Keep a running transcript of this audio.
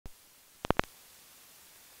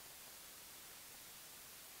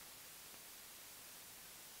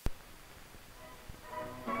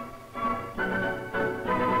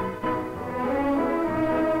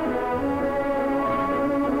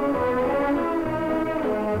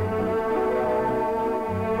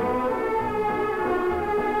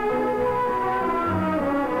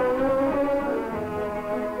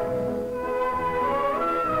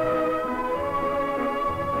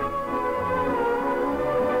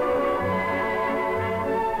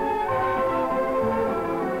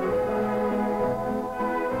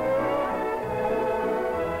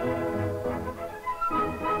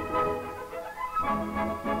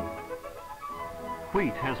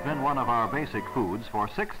has been one of our basic foods for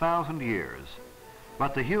 6,000 years.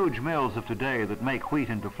 But the huge mills of today that make wheat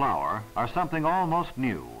into flour are something almost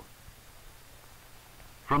new.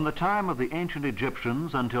 From the time of the ancient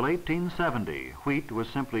Egyptians until 1870, wheat was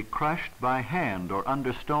simply crushed by hand or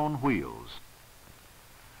under stone wheels.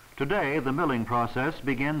 Today, the milling process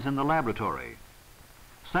begins in the laboratory.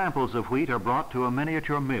 Samples of wheat are brought to a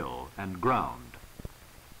miniature mill and ground.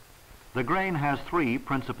 The grain has three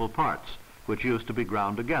principal parts, which used to be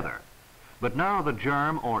ground together. But now the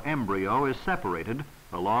germ or embryo is separated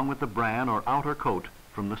along with the bran or outer coat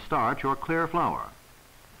from the starch or clear flour.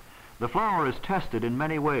 The flour is tested in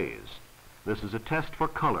many ways. This is a test for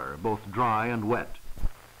color, both dry and wet.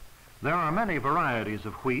 There are many varieties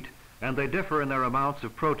of wheat, and they differ in their amounts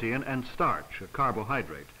of protein and starch, a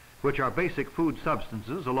carbohydrate, which are basic food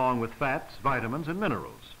substances along with fats, vitamins, and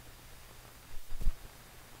minerals.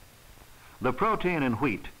 The protein in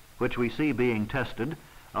wheat, which we see being tested,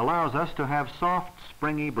 allows us to have soft,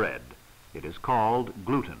 springy bread. It is called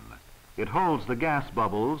gluten. It holds the gas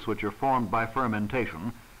bubbles, which are formed by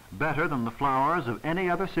fermentation, better than the flours of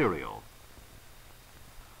any other cereal.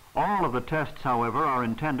 All of the tests, however, are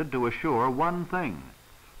intended to assure one thing: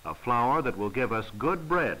 a flour that will give us good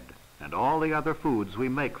bread and all the other foods we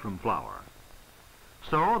make from flour.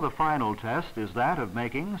 So the final test is that of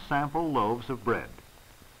making sample loaves of bread.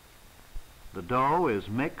 The dough is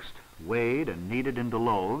mixed, weighed, and kneaded into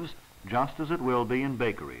loaves, just as it will be in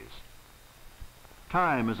bakeries.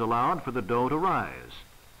 Time is allowed for the dough to rise.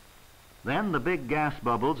 Then the big gas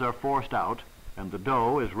bubbles are forced out, and the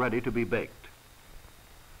dough is ready to be baked.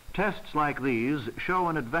 Tests like these show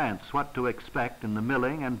in advance what to expect in the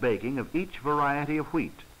milling and baking of each variety of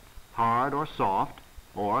wheat, hard or soft,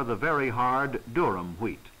 or the very hard durum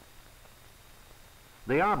wheat.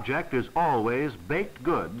 The object is always baked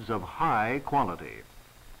goods of high quality.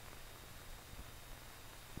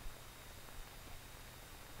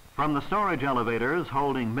 From the storage elevators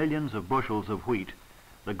holding millions of bushels of wheat,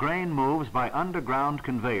 the grain moves by underground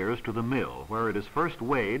conveyors to the mill, where it is first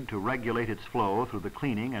weighed to regulate its flow through the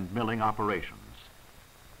cleaning and milling operations.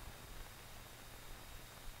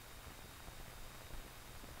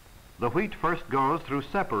 The wheat first goes through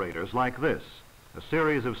separators like this, a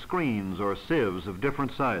series of screens or sieves of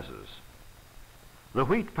different sizes. The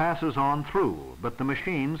wheat passes on through, but the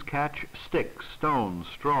machines catch sticks, stones,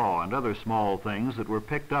 straw, and other small things that were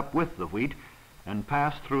picked up with the wheat and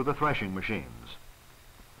pass through the threshing machines.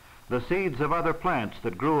 The seeds of other plants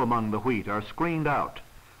that grew among the wheat are screened out: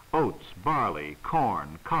 oats, barley,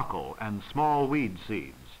 corn, cockle, and small weed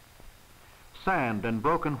seeds. Sand and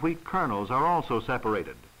broken wheat kernels are also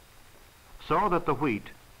separated, so that the wheat,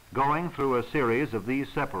 going through a series of these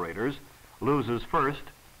separators, loses first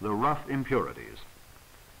the rough impurities.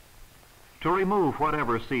 To remove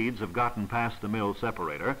whatever seeds have gotten past the mill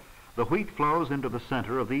separator, the wheat flows into the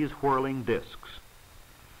center of these whirling discs.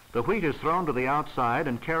 The wheat is thrown to the outside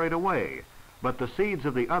and carried away, but the seeds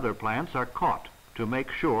of the other plants are caught to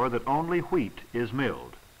make sure that only wheat is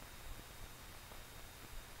milled.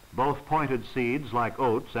 Both pointed seeds like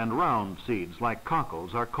oats and round seeds like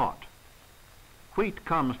cockles are caught. Wheat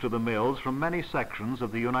comes to the mills from many sections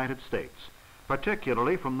of the United States,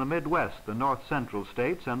 particularly from the Midwest, the North Central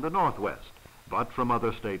states, and the Northwest, but from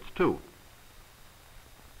other states too.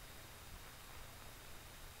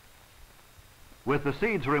 With the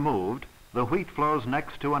seeds removed, the wheat flows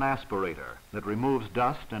next to an aspirator that removes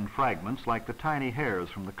dust and fragments like the tiny hairs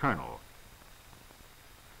from the kernel.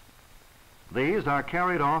 These are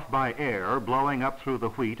carried off by air blowing up through the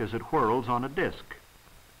wheat as it whirls on a disc.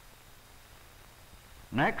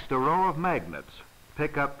 Next, a row of magnets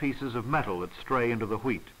pick up pieces of metal that stray into the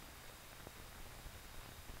wheat.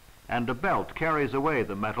 And a belt carries away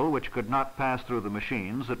the metal which could not pass through the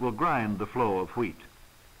machines that will grind the flow of wheat.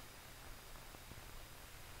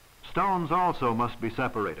 Stones also must be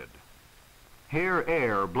separated. Here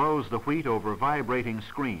air blows the wheat over vibrating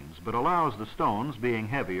screens, but allows the stones, being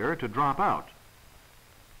heavier, to drop out.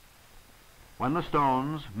 When the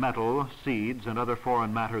stones, metal, seeds, and other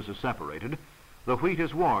foreign matters are separated, the wheat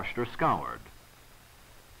is washed or scoured.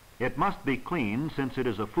 It must be clean, since it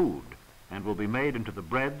is a food and will be made into the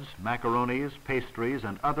breads, macaronis, pastries,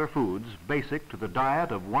 and other foods basic to the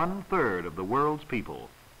diet of 1/3 of the world's people.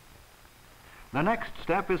 The next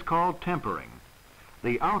step is called tempering.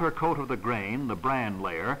 The outer coat of the grain, the bran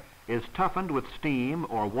layer, is toughened with steam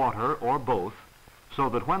or water or both, so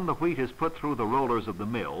that when the wheat is put through the rollers of the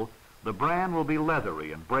mill, the bran will be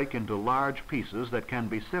leathery and break into large pieces that can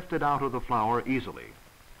be sifted out of the flour easily.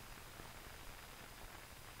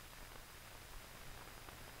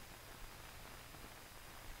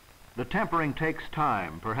 The tempering takes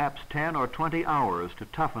time, perhaps 10 or 20 hours, to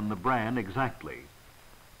toughen the bran exactly.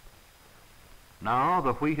 Now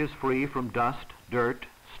the wheat is free from dust, dirt,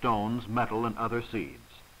 stones, metal, and other seeds.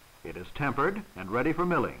 It is tempered and ready for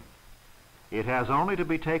milling. It has only to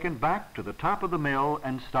be taken back to the top of the mill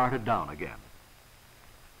and started down again.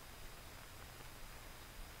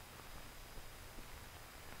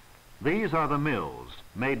 These are the mills,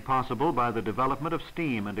 made possible by the development of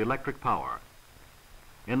steam and electric power.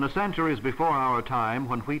 In the centuries before our time,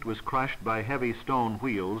 when wheat was crushed by heavy stone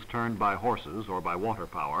wheels turned by horses or by water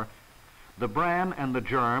power, the bran and the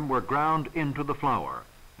germ were ground into the flour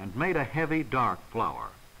and made a heavy, dark flour.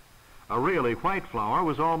 A really white flour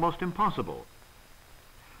was almost impossible.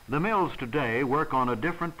 The mills today work on a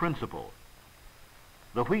different principle.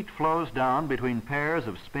 The wheat flows down between pairs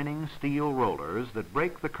of spinning steel rollers that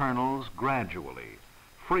break the kernels gradually,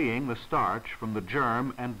 freeing the starch from the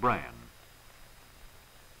germ and bran.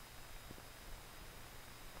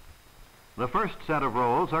 The first set of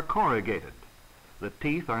rolls are corrugated. The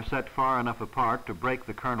teeth are set far enough apart to break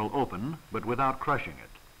the kernel open, but without crushing it.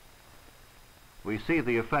 We see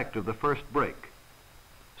the effect of the first break.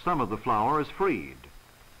 Some of the flour is freed.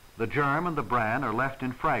 The germ and the bran are left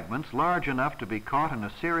in fragments large enough to be caught in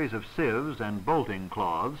a series of sieves and bolting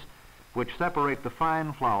cloths which separate the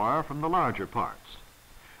fine flour from the larger parts.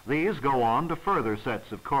 These go on to further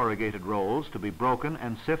sets of corrugated rolls to be broken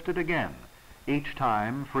and sifted again, each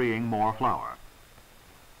time freeing more flour.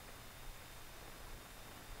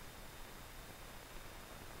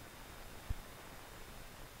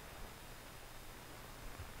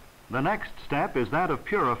 The next step is that of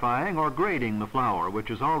purifying or grading the flour, which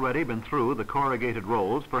has already been through the corrugated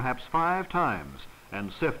rolls perhaps 5 times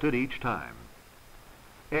and sifted each time.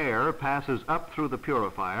 Air passes up through the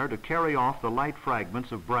purifier to carry off the light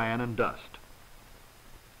fragments of bran and dust.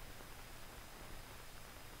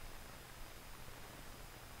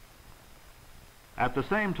 At the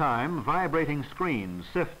same time, vibrating screens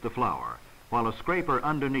sift the flour, while a scraper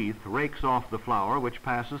underneath rakes off the flour which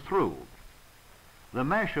passes through. The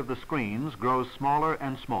mesh of the screens grows smaller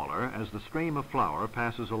and smaller as the stream of flour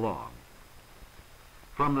passes along.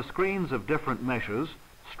 From the screens of different meshes,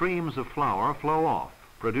 streams of flour flow off,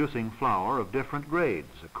 producing flour of different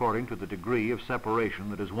grades according to the degree of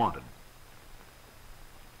separation that is wanted.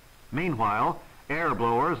 Meanwhile, air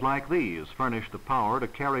blowers like these furnish the power to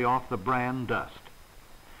carry off the bran dust.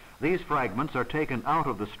 These fragments are taken out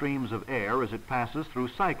of the streams of air as it passes through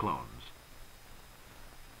cyclones.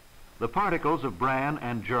 The particles of bran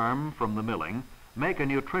and germ from the milling make a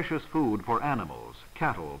nutritious food for animals,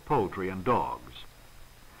 cattle, poultry, and dogs.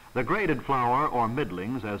 The graded flour, or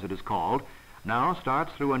middlings as it is called, now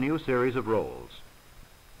starts through a new series of rolls.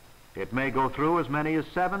 It may go through as many as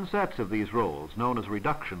 7 sets of these rolls, known as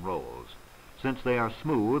reduction rolls, since they are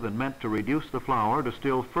smooth and meant to reduce the flour to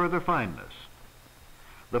still further fineness.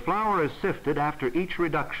 The flour is sifted after each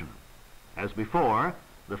reduction. As before,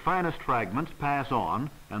 the finest fragments pass on,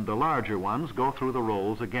 and the larger ones go through the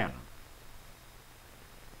rolls again.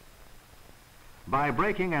 By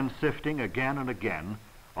breaking and sifting again and again,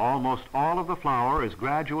 almost all of the flour is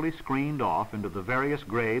gradually screened off into the various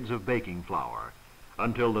grades of baking flour,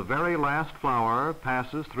 until the very last flour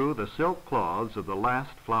passes through the silk cloths of the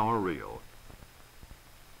last flour reel.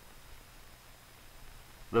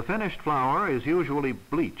 The finished flour is usually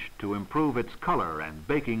bleached to improve its color and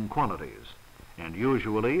baking qualities, and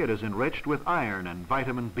usually it is enriched with iron and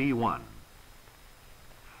vitamin B1.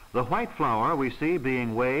 The white flour we see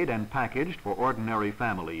being weighed and packaged for ordinary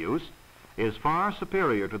family use is far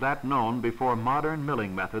superior to that known before modern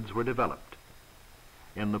milling methods were developed.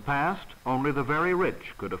 In the past, only the very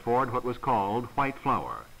rich could afford what was called white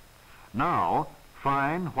flour. Now,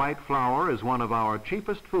 fine white flour is one of our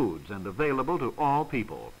cheapest foods and available to all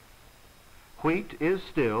people. Wheat is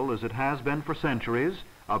still, as it has been for centuries,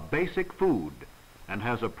 a basic food and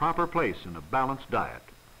has a proper place in a balanced diet.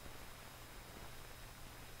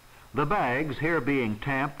 The bags here being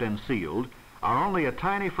tamped and sealed are only a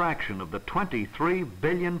tiny fraction of the 23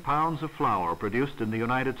 billion pounds of flour produced in the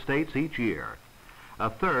United States each year.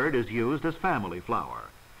 A third is used as family flour.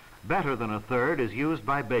 Better than a third is used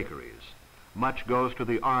by bakeries. Much goes to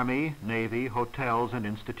the Army, Navy, hotels, and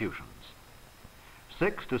institutions.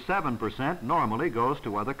 6 to 7% normally goes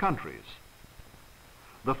to other countries.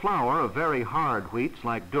 The flour of very hard wheats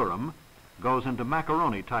like durum goes into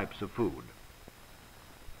macaroni types of food.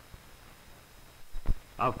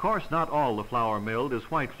 Of course, not all the flour milled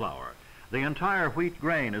is white flour. The entire wheat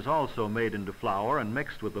grain is also made into flour and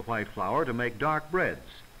mixed with the white flour to make dark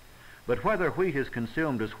breads. But whether wheat is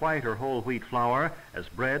consumed as white or whole wheat flour, as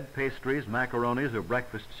bread, pastries, macaronis, or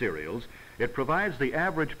breakfast cereals, it provides the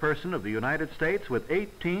average person of the United States with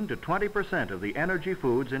 18 to 20% of the energy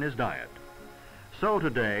foods in his diet. So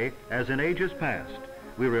today, as in ages past,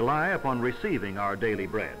 we rely upon receiving our daily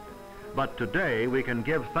bread. But today we can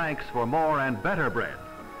give thanks for more and better bread.